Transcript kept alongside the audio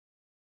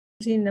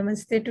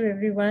Namaste to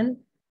everyone.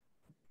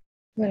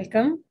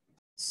 Welcome.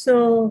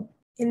 So,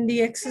 in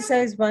the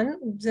exercise 1,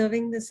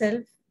 observing the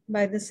self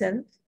by the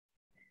self,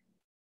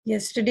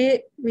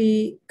 yesterday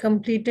we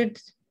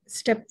completed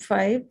step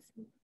 5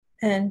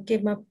 and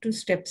came up to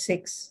step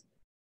 6.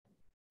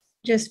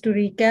 Just to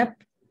recap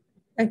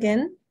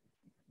again,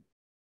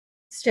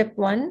 step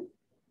 1,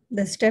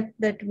 the step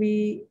that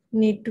we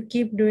need to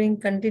keep doing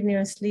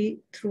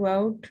continuously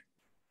throughout.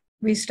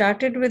 We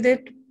started with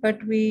it,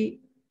 but we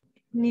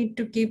need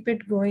to keep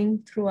it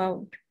going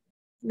throughout.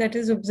 That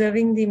is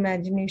observing the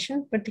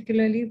imagination,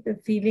 particularly the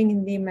feeling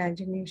in the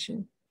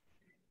imagination.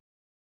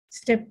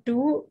 Step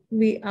 2,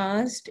 we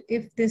asked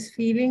if this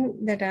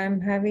feeling that I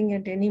am having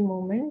at any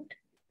moment,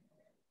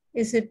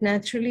 is it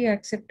naturally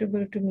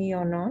acceptable to me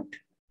or not?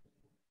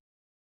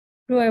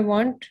 Do I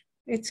want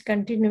its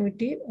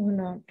continuity or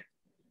not?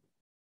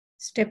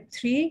 Step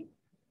 3,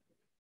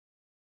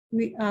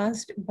 we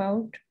asked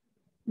about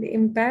the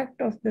impact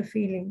of the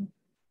feeling.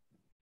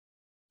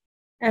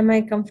 Am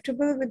I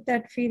comfortable with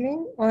that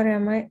feeling or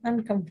am I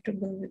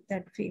uncomfortable with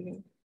that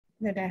feeling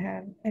that I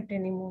have at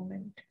any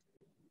moment?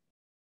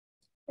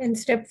 In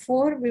step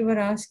 4, we were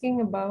asking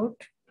about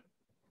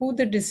who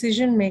the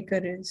decision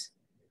maker is.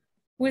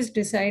 Who is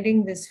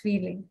deciding this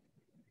feeling?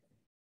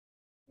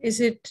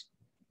 Is it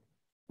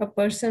a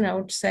person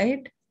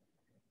outside?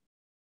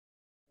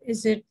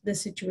 Is it the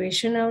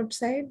situation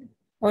outside?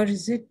 Or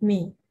is it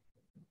me?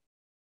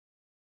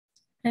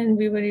 And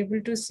we were able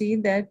to see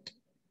that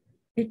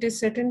it is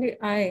certainly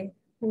I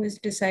who is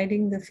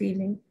deciding the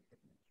feeling,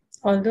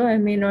 although I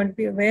may not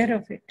be aware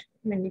of it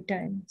many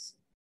times.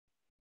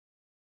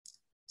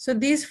 So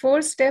these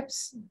 4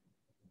 steps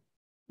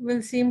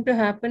will seem to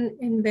happen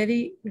in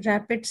very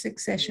rapid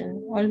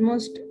succession,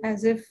 almost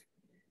as if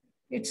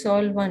it's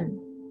all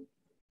one.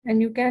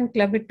 And you can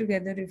club it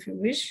together if you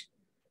wish.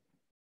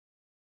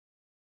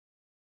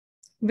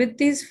 With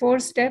these 4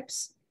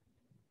 steps,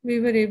 we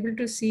were able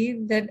to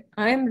see that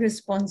I am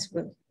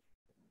responsible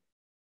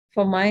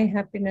for my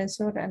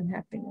happiness or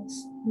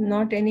unhappiness,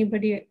 not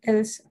anybody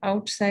else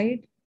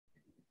outside,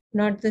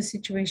 not the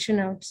situation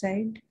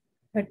outside,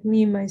 but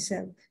me,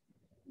 myself.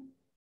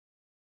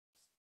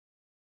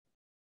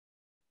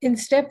 In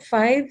step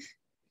 5,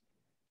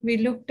 we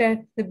looked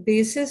at the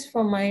basis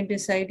for my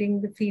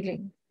deciding the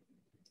feeling,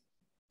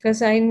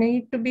 because I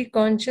need to be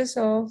conscious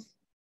of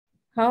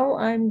how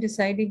I'm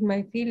deciding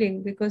my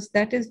feeling, because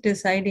that is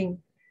deciding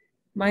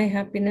my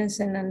happiness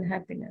and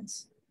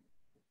unhappiness.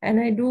 And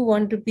I do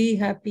want to be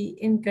happy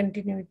in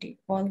continuity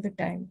all the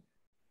time.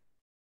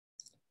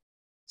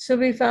 So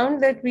we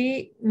found that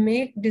we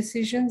make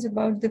decisions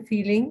about the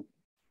feeling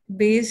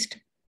based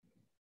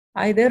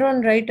either on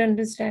right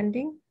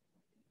understanding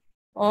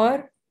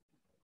or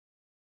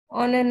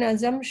on an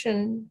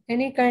assumption,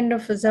 any kind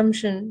of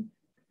assumption,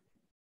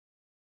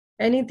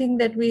 anything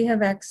that we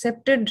have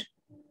accepted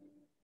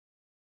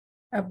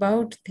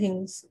about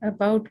things,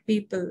 about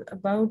people,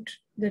 about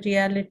the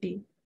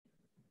reality,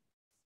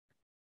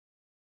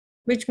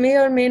 which may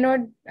or may not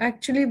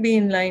actually be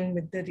in line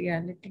with the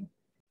reality.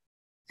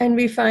 And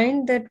we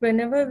find that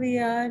whenever we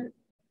are,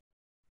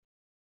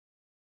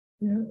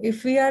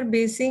 if we are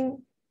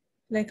basing,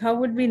 like how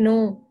would we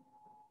know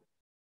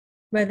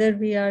whether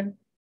we are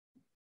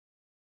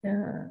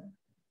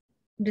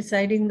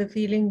deciding the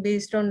feeling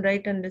based on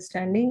right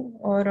understanding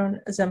or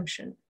on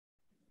assumption?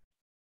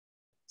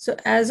 So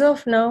as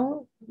of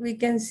now, we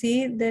can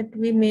see that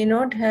we may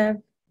not have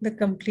the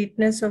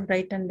completeness of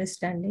right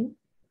understanding.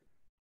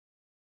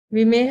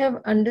 We may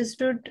have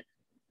understood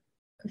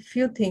a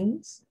few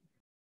things,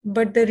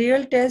 but the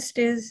real test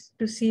is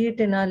to see it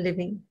in our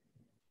living.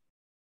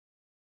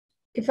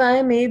 If I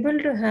am able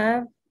to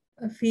have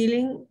a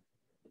feeling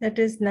that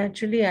is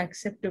naturally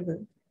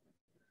acceptable,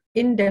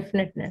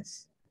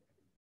 indefiniteness,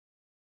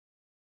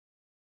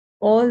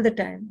 all the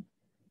time,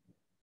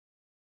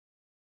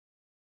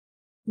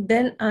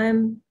 then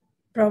I'm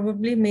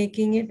probably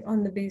making it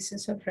on the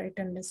basis of right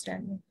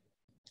understanding.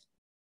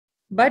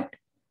 But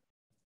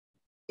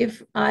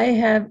if I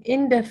have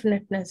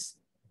indefiniteness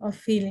of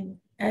feeling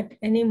at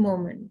any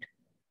moment,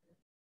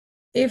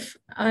 if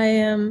I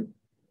am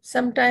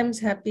sometimes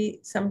happy,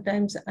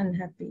 sometimes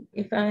unhappy,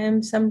 if I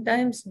am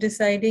sometimes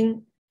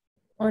deciding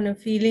on a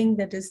feeling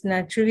that is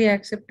naturally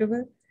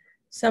acceptable,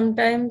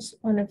 sometimes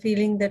on a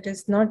feeling that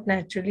is not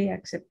naturally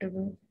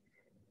acceptable,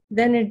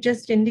 then it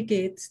just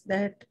indicates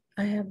that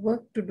I have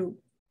work to do.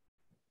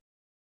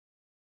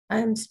 I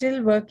am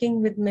still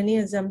working with many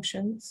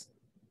assumptions,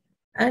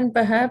 and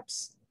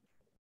perhaps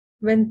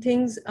when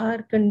things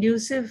are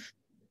conducive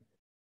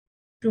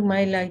to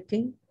my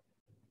liking,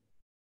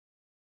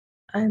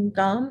 I am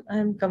calm, I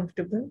am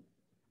comfortable.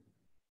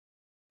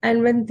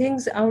 And when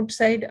things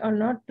outside are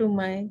not to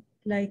my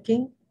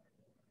liking,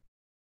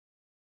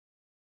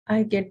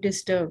 I get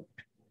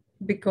disturbed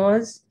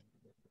because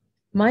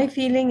my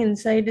feeling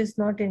inside is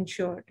not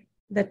ensured.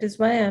 That is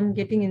why I'm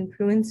getting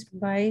influenced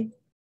by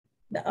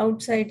the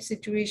outside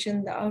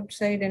situation, the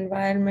outside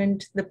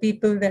environment, the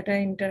people that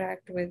I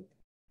interact with.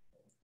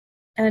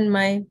 And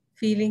my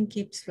feeling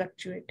keeps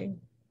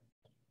fluctuating.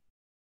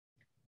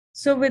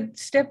 So with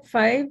step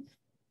 5,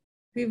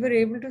 we were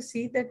able to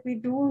see that we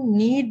do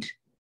need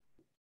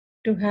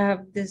to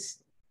have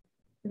this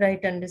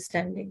right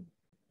understanding.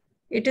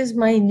 It is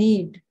my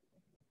need.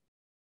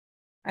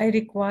 I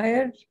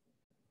require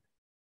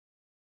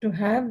to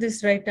have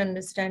this right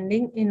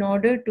understanding in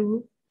order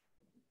to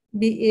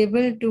be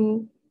able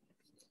to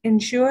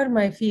ensure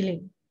my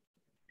feeling,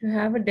 to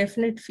have a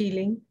definite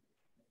feeling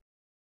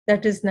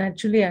that is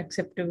naturally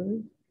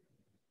acceptable,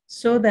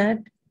 so that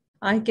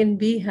I can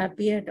be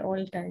happy at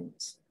all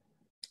times,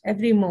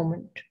 every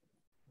moment.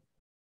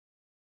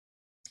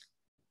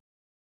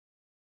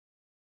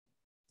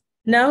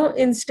 Now,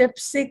 in step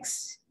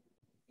 6,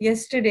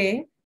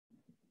 yesterday,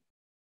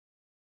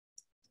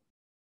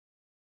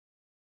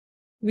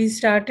 we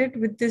started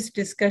with this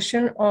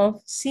discussion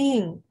of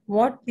seeing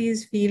what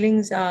these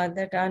feelings are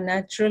that are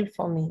natural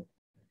for me,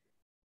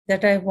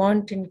 that I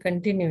want in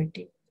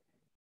continuity.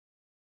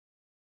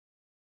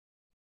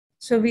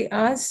 So we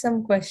asked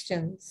some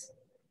questions.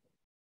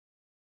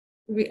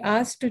 We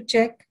asked to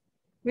check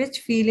which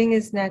feeling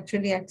is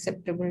naturally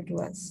acceptable to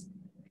us,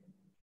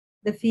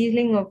 the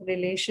feeling of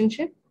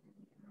relationship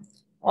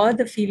or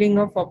the feeling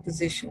of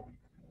opposition.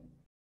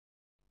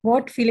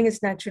 What feeling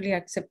is naturally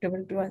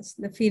acceptable to us,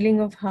 the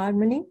feeling of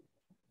harmony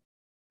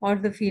or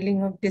the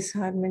feeling of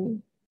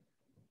disharmony?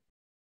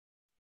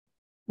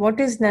 What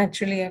is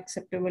naturally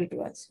acceptable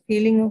to us,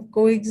 feeling of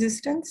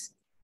coexistence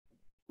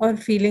or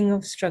feeling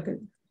of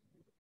struggle?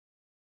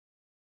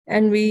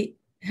 And we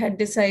had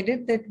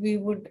decided that we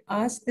would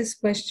ask this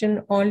question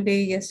all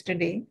day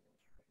yesterday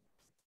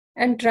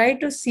and try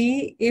to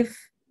see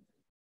if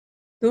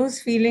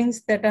those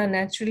feelings that are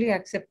naturally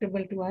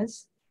acceptable to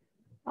us,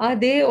 are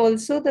they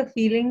also the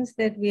feelings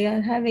that we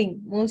are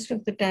having most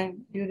of the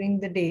time during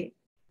the day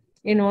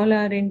in all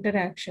our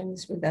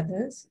interactions with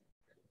others?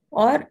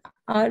 Or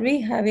are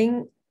we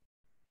having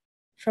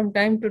from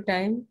time to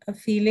time a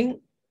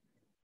feeling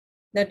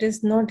that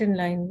is not in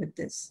line with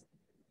this?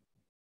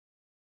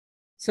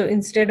 So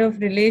instead of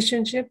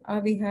relationship, are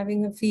we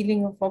having a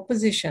feeling of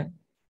opposition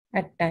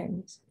at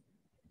times?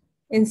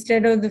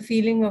 Instead of the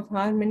feeling of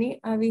harmony,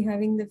 are we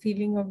having the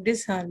feeling of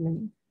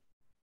disharmony?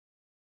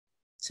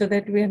 So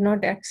that we are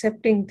not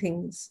accepting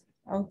things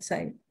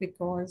outside,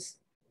 because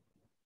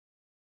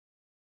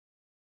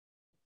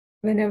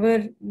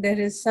whenever there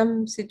is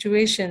some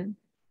situation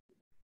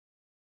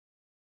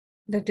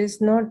that is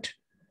not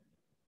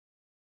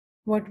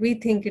what we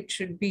think it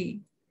should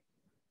be,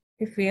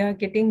 if we are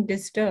getting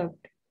disturbed,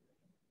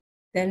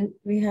 then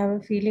we have a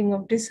feeling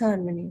of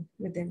disharmony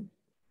within.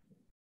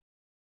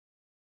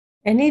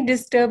 Any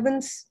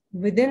disturbance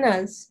within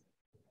us,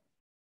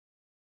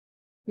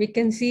 we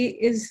can see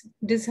is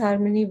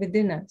disharmony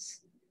within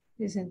us,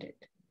 isn't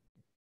it?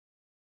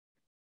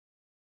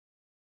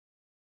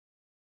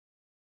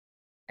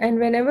 And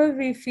whenever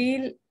we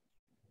feel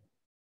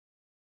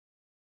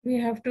we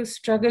have to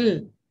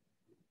struggle,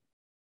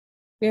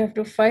 we have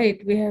to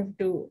fight, we have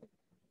to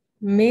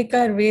make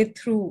our way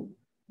through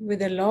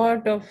with a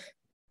lot of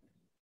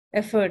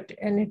effort,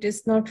 and it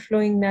is not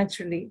flowing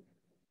naturally,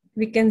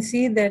 we can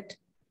see that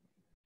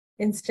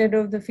instead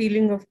of the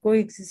feeling of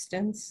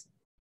coexistence,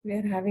 we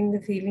are having the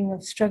feeling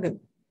of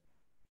struggle.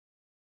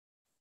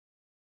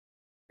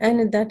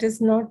 And that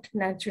is not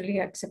naturally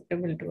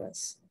acceptable to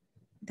us.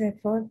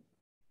 Therefore,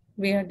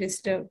 we are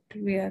disturbed,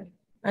 we are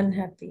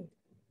unhappy.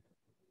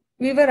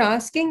 We were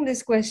asking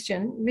this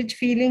question, which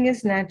feeling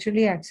is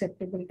naturally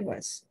acceptable to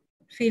us?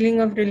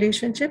 Feeling of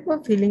relationship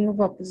or feeling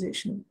of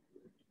opposition?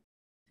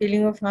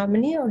 Feeling of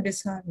harmony or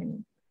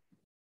disharmony?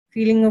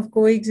 Feeling of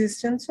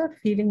coexistence or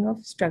feeling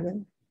of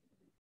struggle?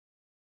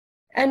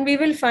 And we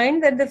will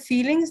find that the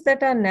feelings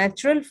that are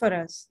natural for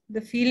us, the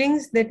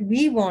feelings that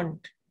we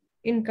want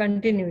in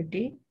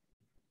continuity,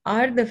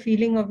 are the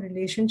feeling of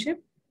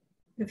relationship,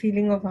 the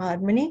feeling of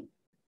harmony,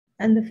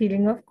 and the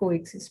feeling of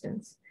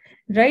coexistence.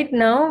 Right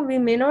now, we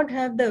may not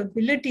have the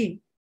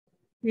ability,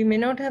 we may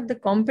not have the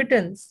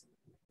competence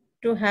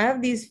to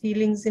have these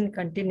feelings in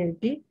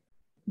continuity.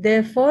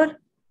 Therefore,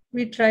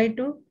 we try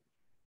to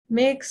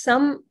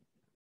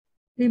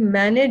we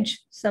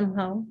manage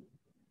somehow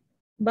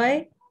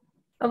by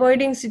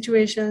avoiding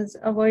situations,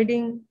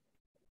 avoiding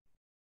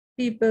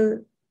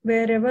people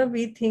wherever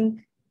we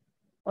think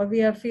or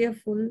we are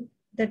fearful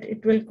that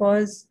it will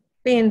cause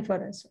pain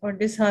for us or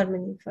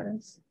disharmony for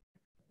us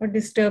or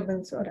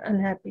disturbance or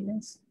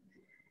unhappiness.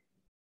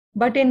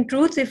 But in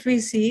truth, if we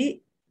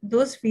see,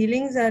 those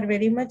feelings are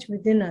very much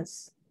within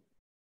us.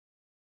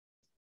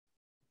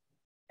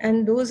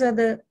 And those are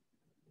the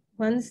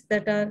ones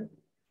that are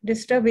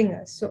disturbing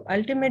us. So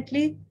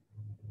ultimately,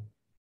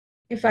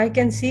 if I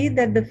can see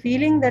that the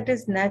feeling that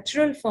is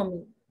natural for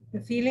me, the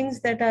feelings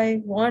that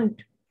I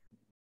want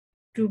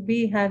to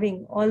be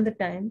having all the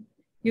time,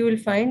 you will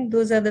find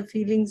those are the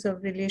feelings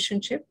of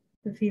relationship,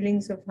 the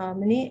feelings of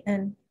harmony,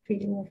 and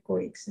feeling of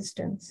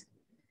coexistence.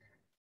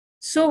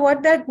 So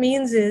what that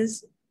means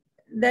is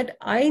that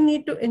I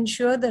need to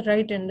ensure the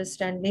right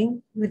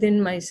understanding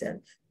within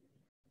myself.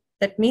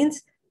 That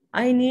means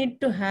I need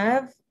to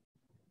have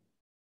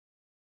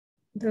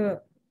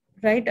the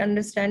right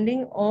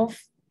understanding of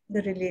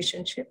the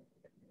relationship,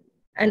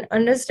 an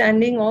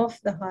understanding of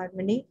the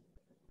harmony,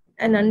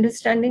 an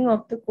understanding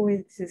of the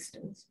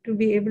coexistence, to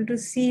be able to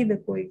see the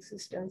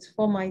coexistence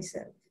for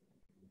myself.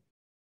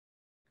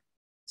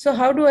 So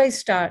how do I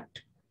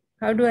start?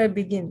 How do I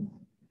begin?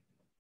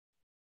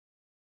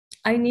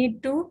 I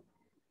need to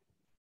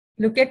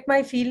look at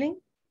my feeling.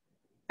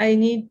 I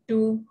need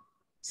to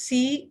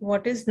see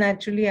what is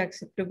naturally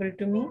acceptable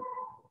to me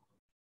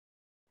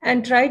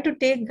and try to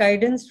take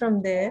guidance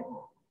from there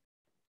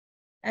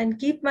and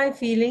keep my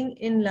feeling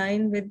in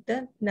line with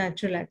the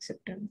natural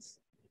acceptance.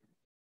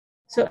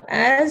 So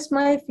as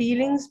my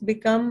feelings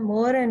become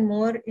more and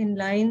more in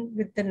line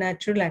with the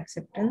natural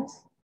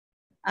acceptance,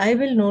 I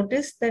will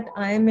notice that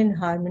I am in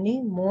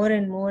harmony more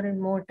and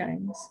more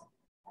times.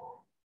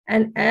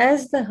 And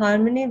as the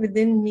harmony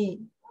within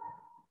me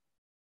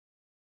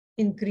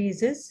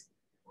increases,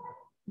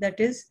 that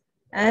is,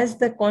 as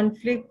the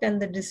conflict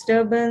and the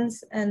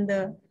disturbance and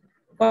the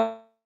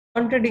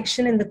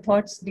contradiction in the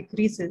thoughts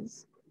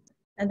decreases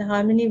and the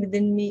harmony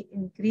within me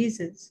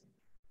increases,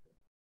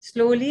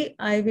 slowly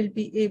I will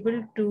be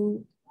able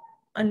to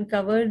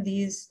uncover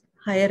these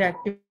higher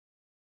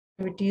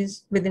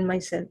activities within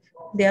myself.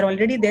 They are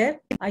already there.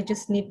 I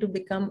just need to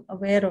become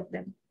aware of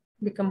them,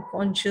 become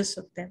conscious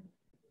of them.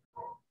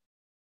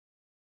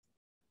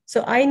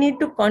 So I need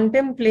to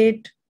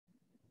contemplate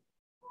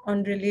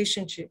on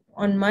relationship,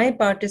 on my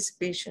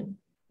participation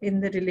in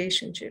the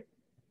relationship,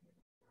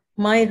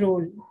 my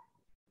role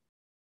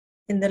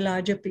in the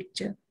larger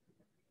picture.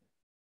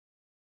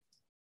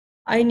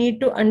 I need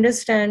to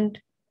understand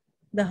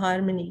the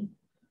harmony,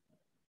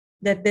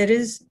 that there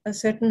is a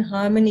certain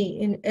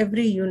harmony in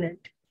every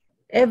unit.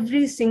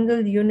 Every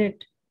single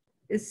unit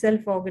is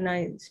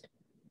self-organized,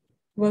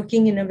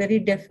 working in a very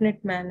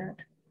definite manner.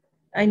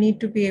 I need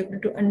to be able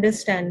to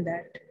understand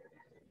that.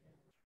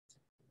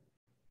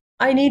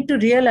 I need to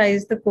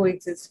realize the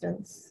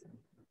coexistence.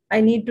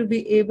 I need to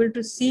be able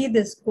to see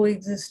this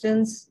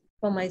coexistence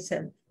for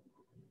myself,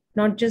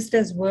 not just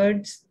as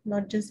words,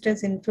 not just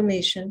as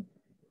information,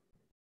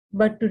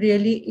 but to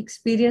really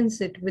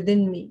experience it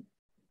within me.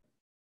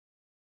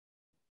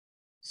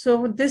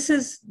 So this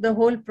is the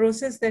whole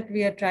process that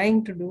we are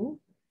trying to do.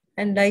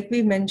 And like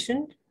we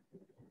mentioned,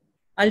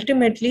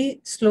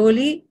 ultimately,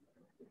 slowly,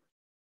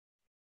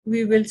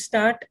 we will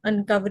start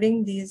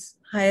uncovering these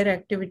higher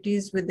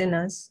activities within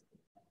us.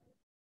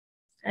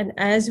 And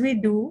as we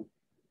do,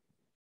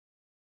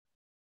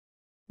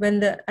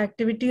 when the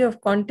activity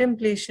of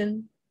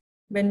contemplation,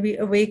 when we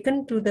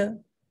awaken to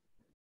the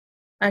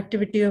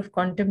activity of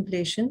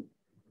contemplation,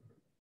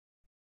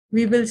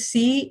 we will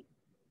see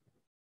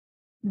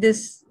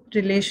this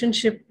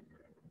relationship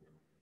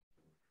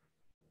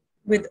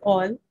with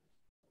all,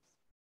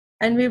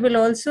 and we will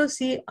also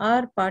see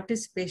our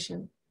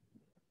participation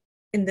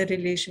in the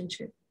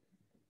relationship,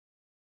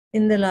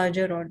 in the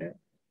larger order.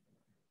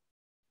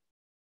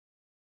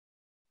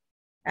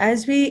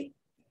 As we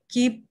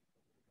keep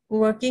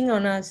working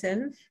on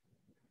ourselves,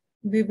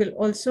 we will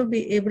also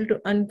be able to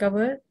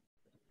uncover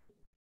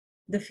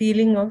the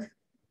feeling of,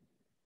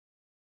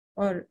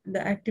 or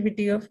the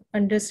activity of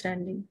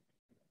understanding.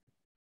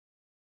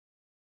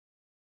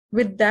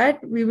 With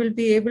that, we will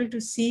be able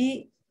to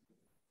see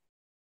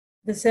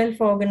the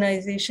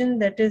self-organization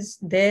that is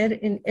there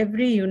in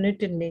every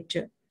unit in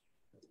nature.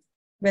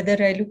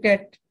 Whether I look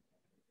at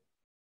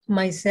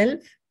myself,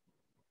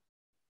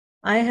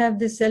 I have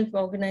this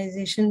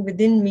self-organization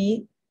within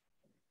me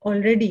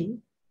already,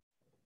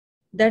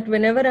 that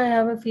whenever I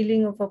have a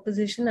feeling of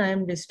opposition, I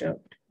am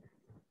disturbed.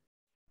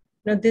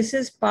 Now, this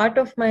is part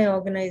of my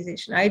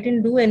organization. I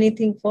didn't do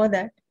anything for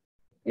that.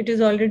 It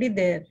is already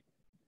there.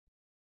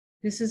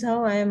 This is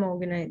how I am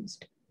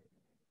organized.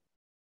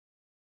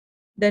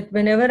 That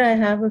whenever I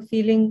have a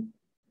feeling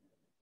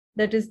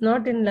that is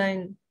not in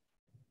line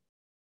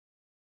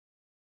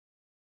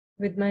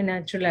with my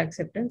natural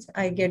acceptance,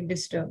 I get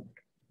disturbed.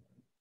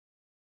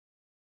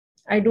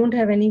 I don't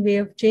have any way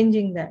of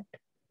changing that.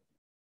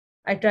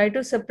 I try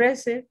to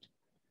suppress it.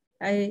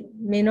 I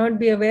may not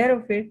be aware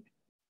of it,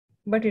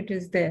 but it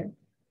is there.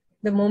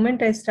 The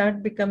moment I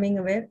start becoming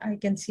aware, I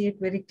can see it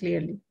very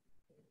clearly.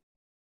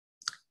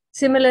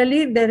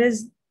 Similarly, there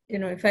is,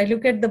 if I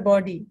look at the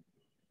body,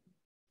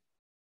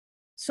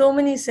 so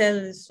many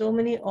cells, so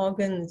many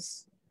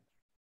organs,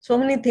 so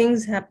many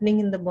things happening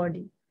in the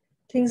body.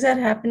 Things are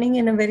happening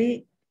in a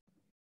very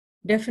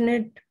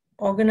definite,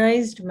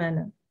 organized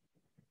manner,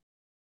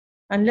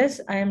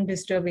 unless I am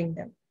disturbing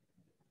them.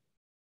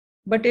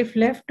 But if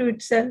left to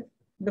itself,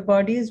 the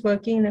body is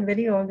working in a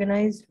very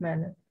organized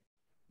manner,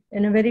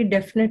 in a very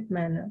definite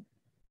manner.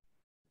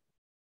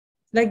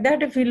 Like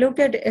that, if we look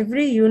at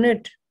every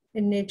unit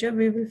in nature,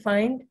 we will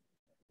find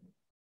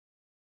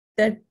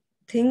that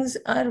things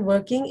are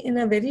working in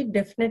a very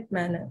definite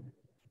manner.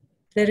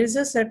 There is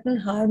a certain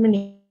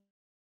harmony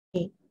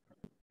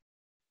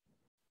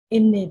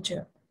in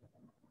nature.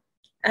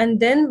 And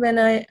then when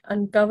I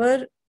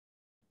uncover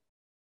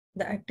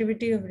the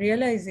activity of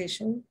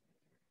realization,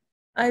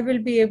 I will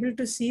be able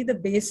to see the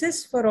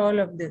basis for all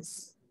of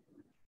this.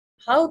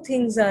 How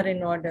things are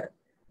in order.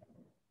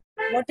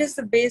 What is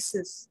the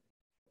basis?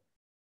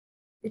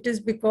 It is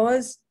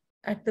because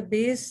at the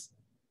base,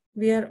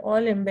 we are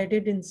all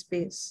embedded in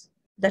space.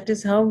 That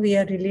is how we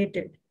are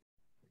related.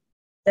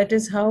 That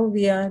is how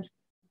we are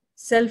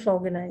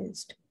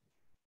self-organized.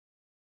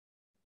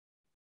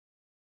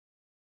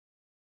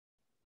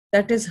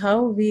 That is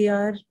how we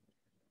are,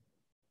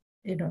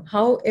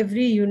 how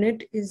every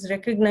unit is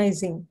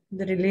recognizing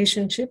the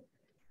relationship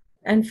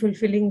and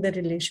fulfilling the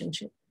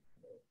relationship.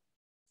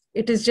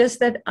 It is just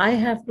that I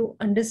have to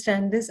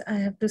understand this, I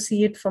have to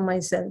see it for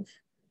myself.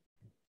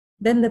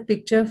 Then the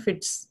picture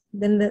fits,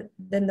 then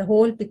the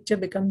whole picture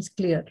becomes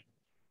clear.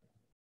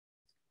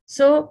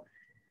 So,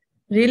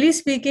 really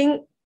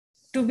speaking,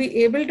 to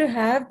be able to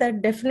have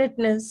that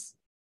definiteness,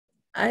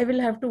 I will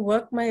have to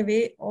work my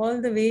way all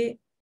the way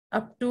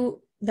up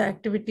to the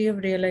activity of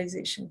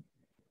realization.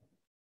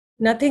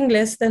 Nothing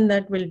less than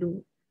that will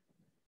do.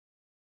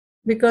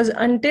 Because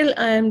until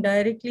I am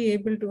directly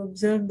able to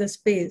observe the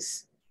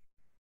space,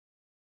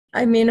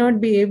 I may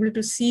not be able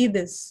to see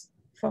this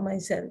for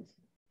myself.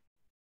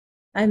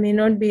 I may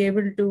not be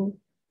able to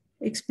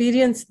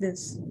experience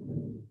this,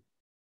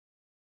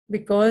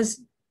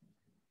 because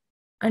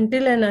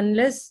until and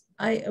unless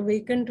I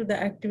awaken to the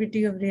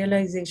activity of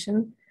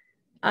realization,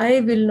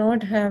 I will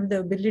not have the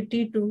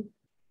ability to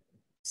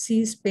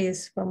see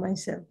space for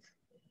myself.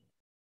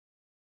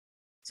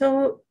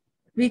 So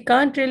we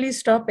can't really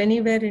stop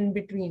anywhere in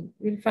between.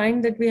 We'll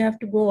find that we have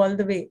to go all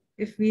the way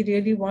if we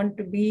really want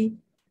to be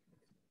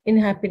in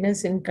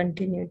happiness and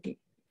continuity.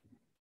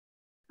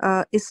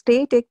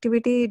 State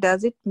activity,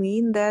 does it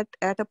mean that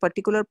at a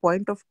particular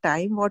point of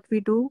time what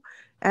we do,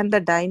 and the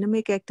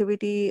dynamic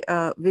activity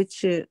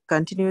which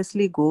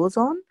continuously goes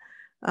on?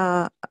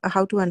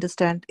 How to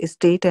understand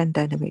state and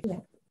dynamic? Yeah.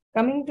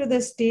 Coming to the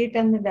state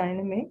and the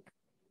dynamic,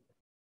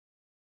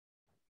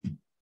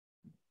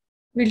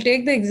 we'll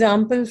take the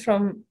example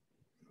from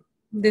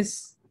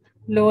this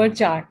lower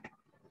chart,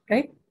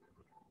 right?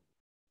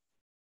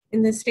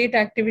 In the state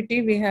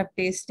activity, we have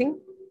tasting.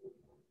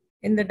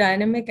 In the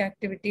dynamic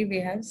activity,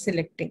 we have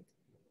selecting,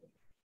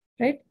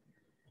 right?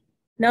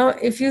 Now,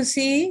 if you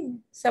see,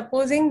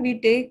 supposing we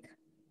take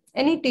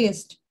any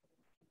taste,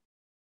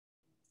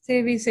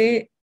 say we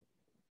say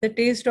the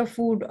taste of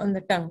food on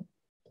the tongue.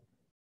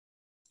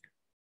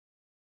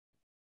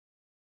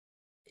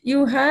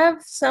 You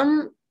have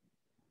some,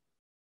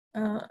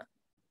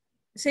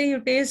 say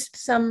you taste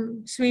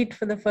some sweet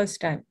for the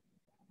first time.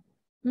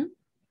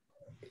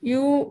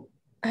 You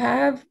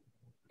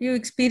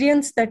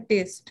experience that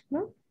taste,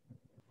 no?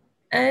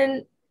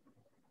 And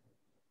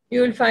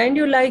you will find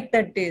you like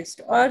that taste,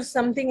 or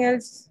something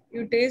else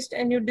you taste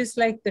and you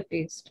dislike the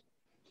taste.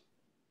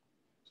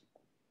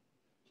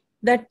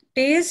 That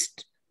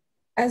taste,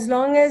 as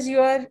long as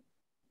you are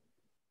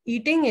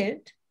eating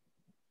it,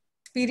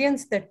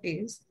 experience that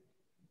taste.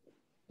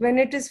 When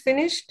it is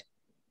finished,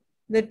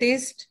 the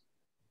taste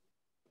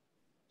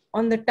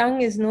on the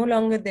tongue is no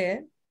longer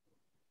there,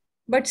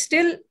 but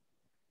still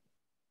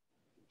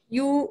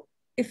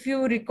if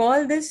you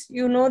recall this,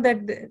 you know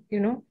that,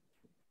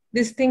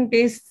 this thing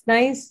tastes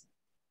nice,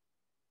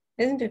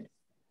 isn't it?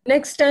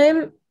 Next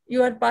time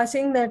you are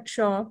passing that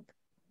shop,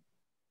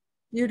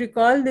 you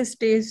recall this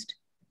taste,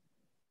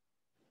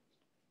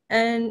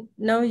 and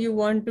now you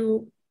want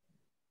to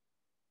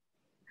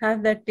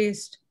have that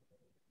taste.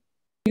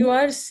 You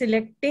are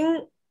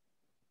selecting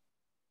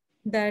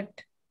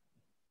that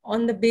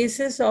on the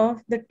basis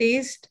of the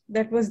taste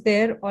that was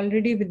there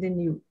already within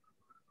you.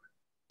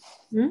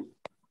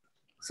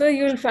 So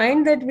you'll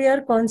find that we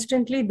are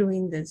constantly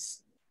doing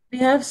this. We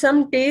have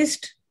some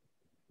taste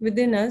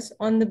within us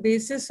on the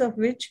basis of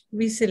which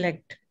we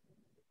select.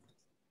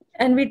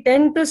 And we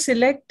tend to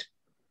select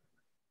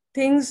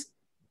things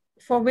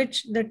for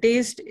which the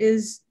taste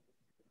is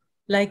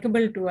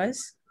likable to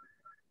us.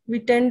 We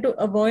tend to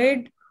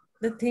avoid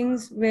the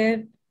things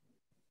where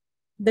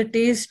the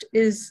taste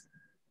is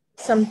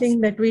something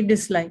that we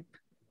dislike.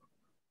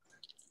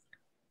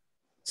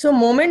 So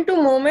moment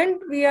to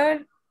moment, we are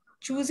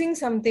choosing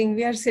something,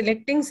 we are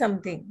selecting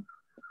something.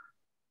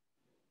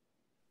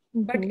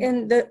 But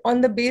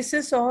on the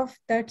basis of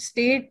that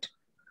state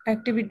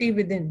activity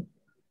within.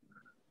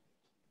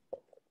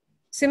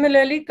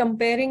 Similarly,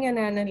 comparing and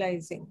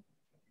analyzing.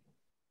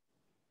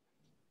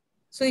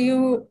 So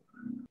you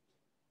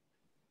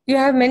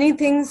have many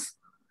things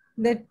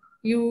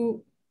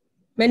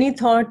many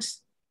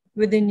thoughts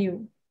within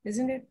you,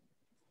 isn't it?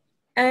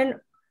 And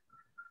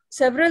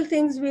several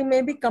things we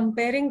may be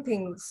comparing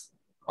things.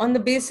 On the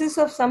basis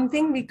of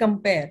something we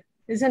compare,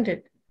 isn't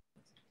it?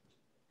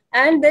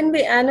 And then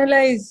we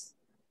analyze,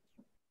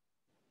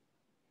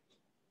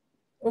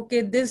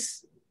 okay,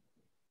 this,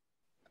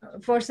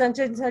 for such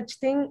and such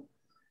thing,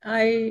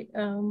 I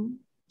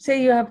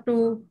say you have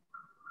to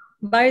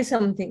buy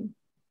something.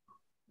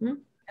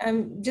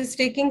 I'm just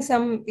taking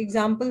some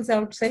examples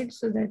outside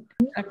so that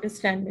you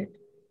understand it.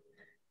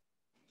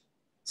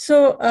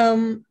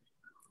 So,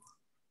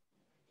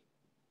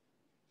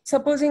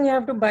 supposing you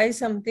have to buy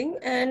something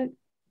and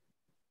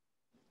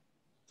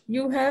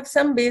you have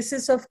some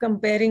basis of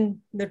comparing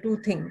the two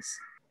things.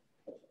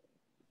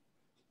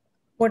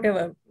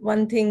 Whatever,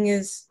 one thing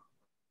is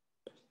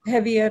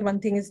heavier, one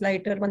thing is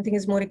lighter, one thing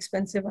is more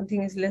expensive, one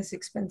thing is less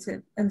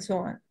expensive, and so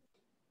on.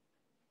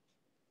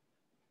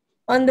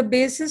 On the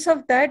basis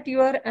of that,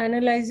 you are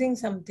analyzing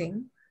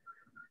something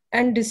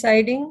and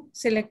deciding,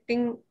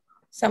 selecting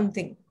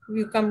something.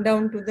 You come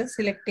down to the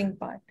selecting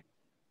part.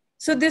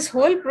 So this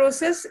whole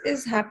process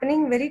is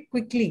happening very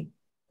quickly,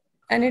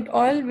 and it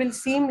all will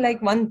seem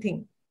like one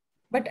thing.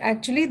 But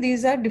actually,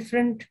 these are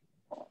different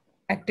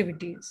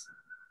activities.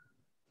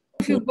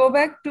 If you go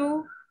back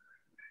to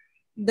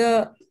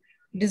the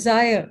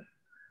desire,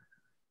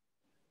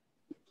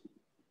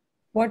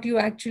 what you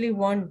actually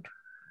want,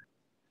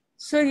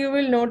 so you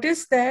will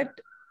notice that,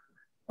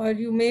 or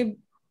you may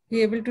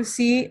be able to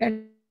see at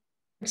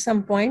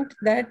some point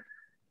that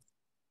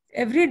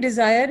every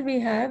desire we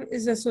have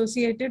is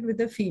associated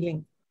with a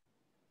feeling.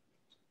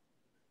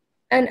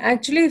 And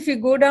actually, if you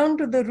go down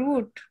to the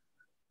root,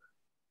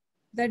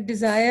 that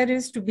desire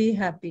is to be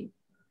happy.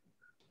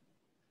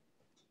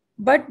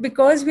 But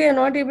because we are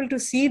not able to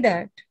see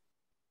that,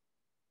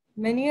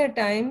 many a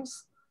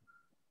times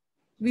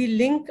we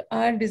link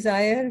our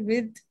desire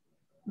with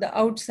the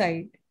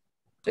outside.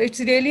 So it's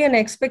really an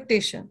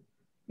expectation,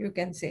 you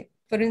can say.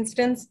 For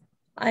instance,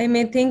 I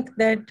may think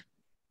that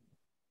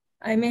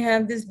I may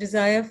have this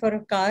desire for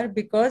a car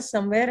because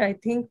somewhere I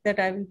think that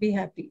I will be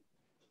happy.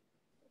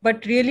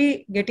 But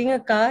really, getting a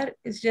car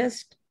is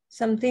just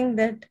something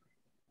that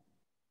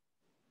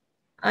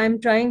I'm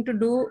trying to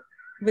do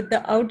with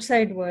the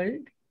outside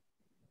world.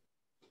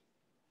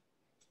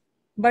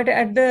 But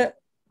at the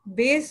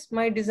base,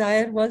 my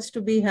desire was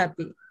to be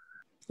happy,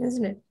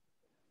 isn't it?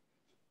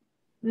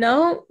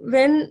 Now,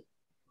 when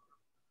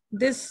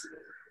this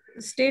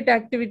state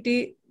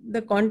activity,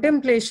 the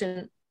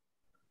contemplation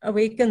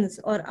awakens,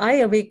 or I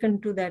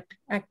awaken to that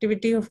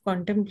activity of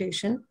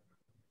contemplation,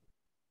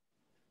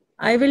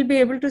 I will be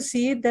able to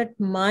see that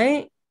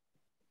my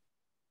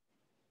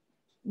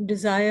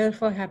desire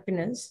for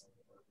happiness,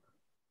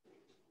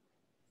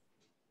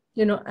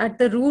 at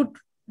the root,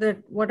 that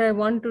what I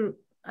want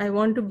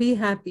to be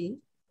happy,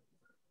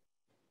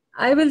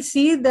 I will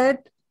see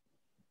that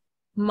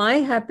my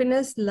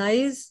happiness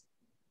lies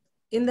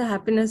in the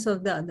happiness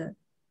of the other,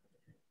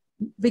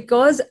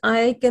 because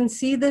I can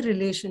see the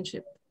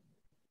relationship.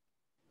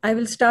 I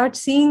will start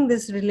seeing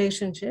this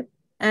relationship,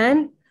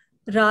 and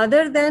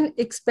rather than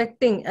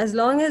expecting, as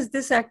long as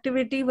this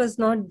activity was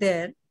not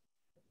there,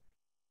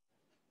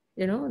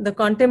 the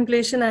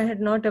contemplation I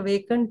had not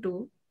awakened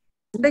to,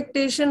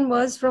 expectation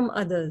was from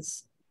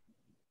others,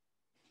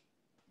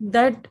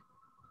 that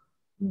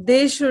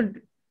they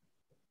should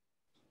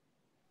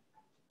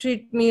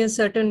treat me a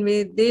certain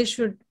way, they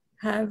should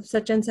have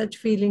such and such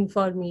feeling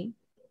for me.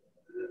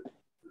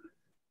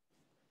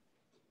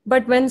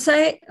 But once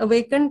I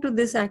awaken to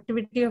this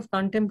activity of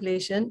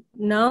contemplation,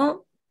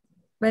 now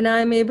when I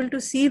am able to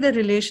see the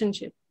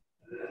relationship,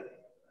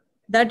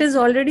 that is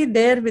already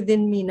there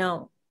within me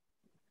now.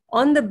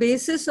 On the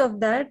basis of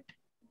that,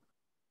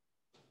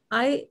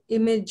 I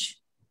image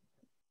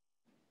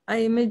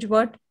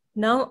what?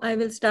 Now I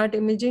will start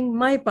imaging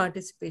my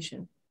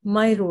participation,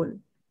 my role.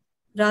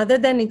 Rather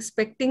than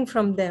expecting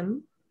from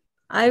them,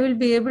 I will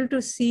be able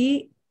to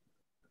see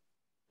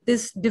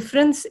this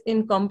difference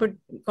in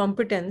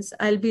competence.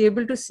 I'll be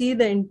able to see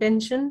the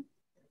intention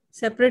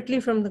separately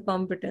from the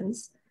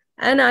competence,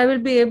 and I will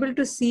be able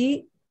to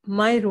see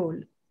my role,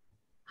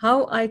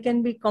 how I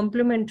can be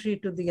complementary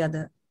to the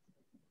other,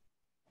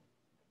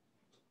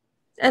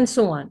 and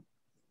so on.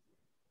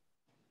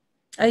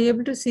 Are you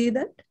able to see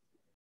that?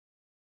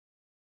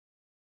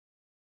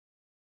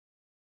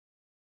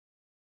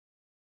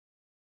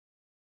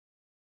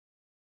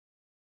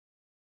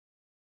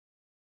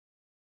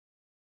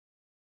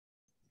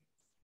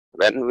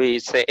 When we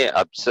say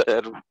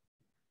observe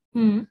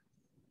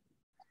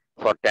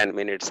for 10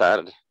 minutes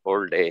or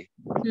whole day,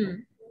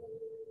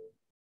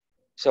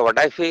 so what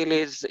I feel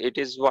is it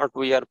is what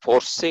we are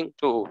forcing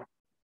to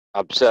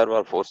observe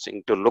or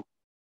forcing to look.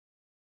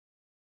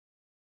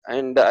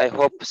 And I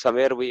hope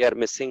somewhere we are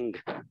missing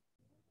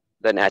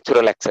the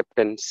natural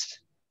acceptance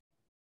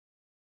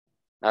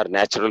or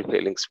natural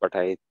feelings, what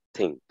I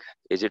think.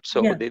 Is it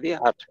so, Yeah. Didi?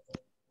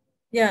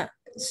 Yeah.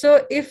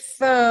 So if,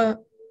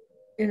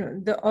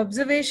 the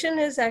observation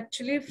is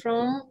actually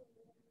from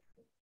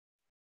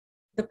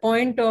the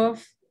point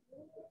of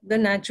the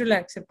natural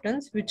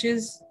acceptance, which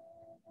is,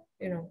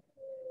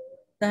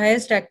 the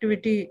highest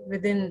activity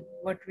within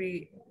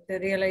the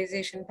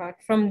realization part.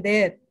 From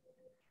there,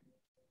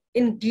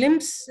 in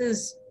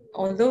glimpses,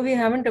 although we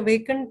haven't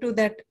awakened to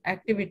that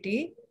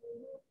activity,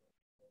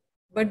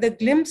 but the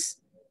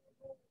glimpse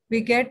we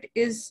get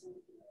is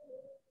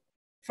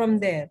from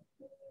there,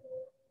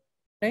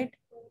 right?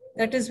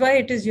 That is why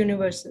it is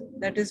universal.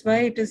 That is why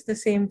it is the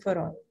same for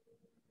all.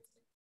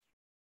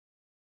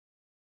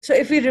 So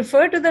if we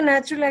refer to the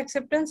natural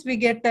acceptance, we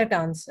get that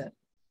answer.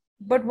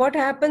 But what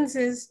happens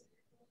is,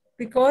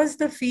 because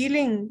the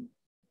feeling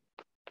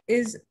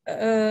is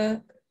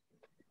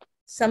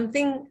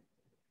something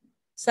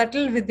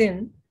subtle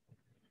within,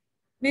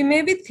 we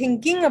may be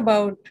thinking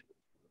about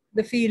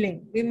the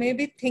feeling. We may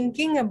be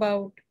thinking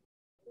about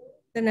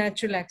the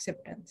natural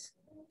acceptance.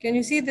 Can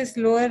you see this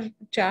lower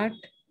chart?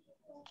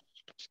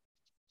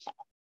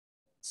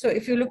 So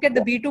if you look at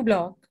the B2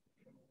 block,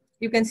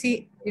 you can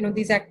see,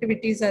 these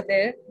activities are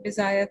there: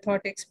 desire,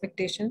 thought,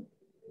 expectation.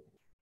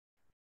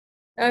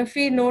 Now, if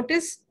we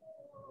notice,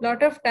 a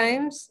lot of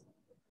times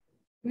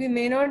we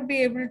may not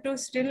be able to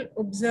still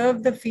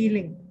observe the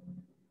feeling,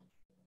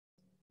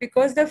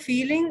 because the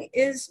feeling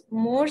is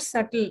more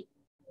subtle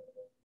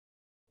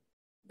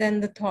than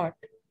the thought.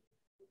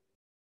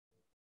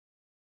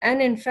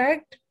 And in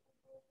fact,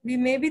 we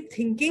may be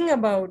thinking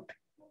about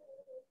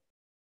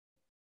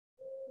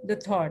the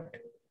thought,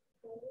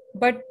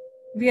 but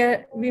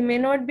we may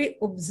not be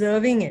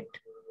observing it.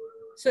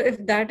 So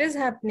if that is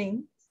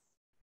happening,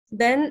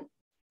 then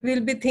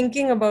we'll be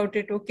thinking about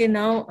it. Okay,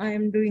 now I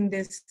am doing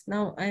this,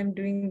 now I am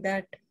doing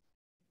that.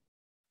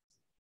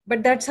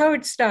 But that's how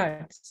it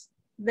starts,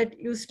 that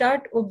you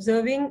start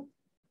observing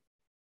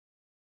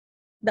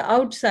the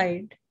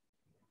outside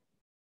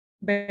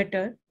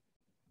better.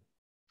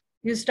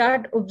 You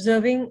start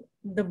observing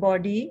the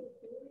body.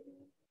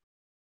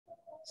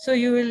 So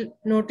you will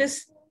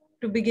notice,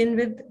 to begin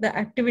with, the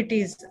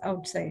activities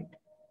outside.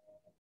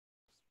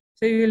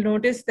 So you will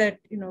notice that,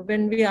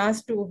 when we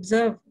ask to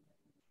observe,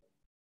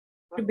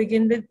 to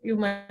begin with, you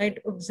might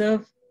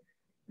observe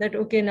that,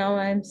 okay, now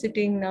I am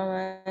sitting, now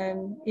I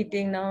am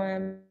eating, now I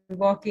am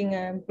walking,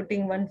 I am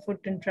putting one foot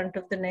in front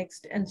of the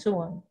next, and so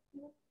on.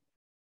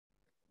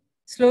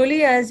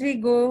 Slowly, as we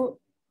go,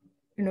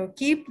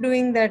 keep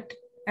doing that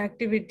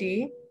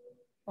activity,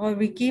 or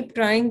we keep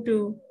trying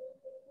to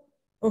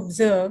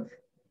observe,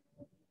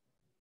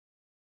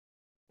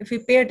 if we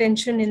pay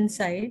attention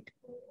inside,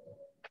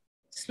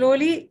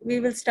 slowly we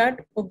will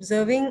start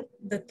observing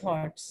the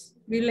thoughts.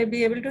 We will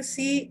be able to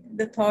see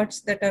the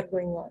thoughts that are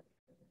going on.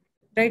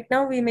 Right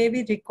now, we may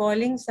be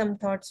recalling some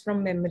thoughts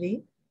from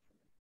memory,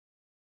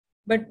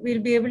 but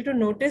we'll be able to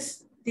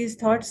notice these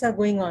thoughts are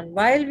going on.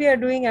 While we are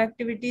doing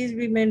activities,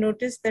 we may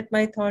notice that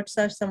my thoughts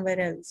are somewhere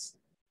else,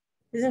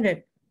 isn't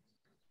it?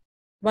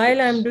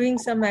 While I'm doing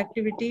some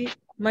activity,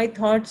 my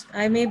thoughts,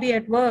 I may be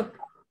at work,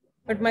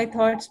 but my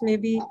thoughts may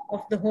be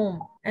of the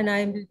home, and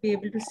I will be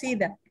able to see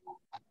that.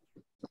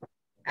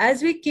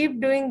 As we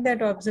keep doing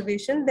that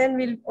observation, then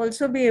we'll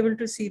also be able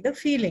to see the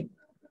feeling.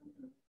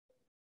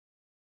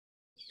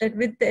 That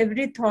with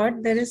every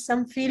thought, there is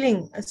some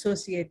feeling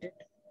associated.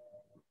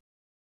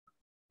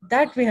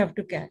 That we have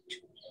to catch.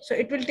 So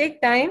it will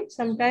take time.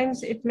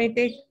 Sometimes it may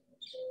take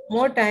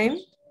more time,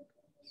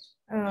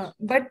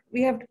 but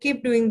we have to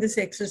keep doing this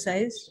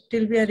exercise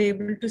till we are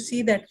able to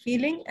see that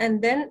feeling,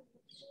 and then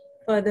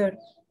further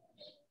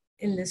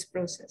in this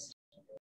process.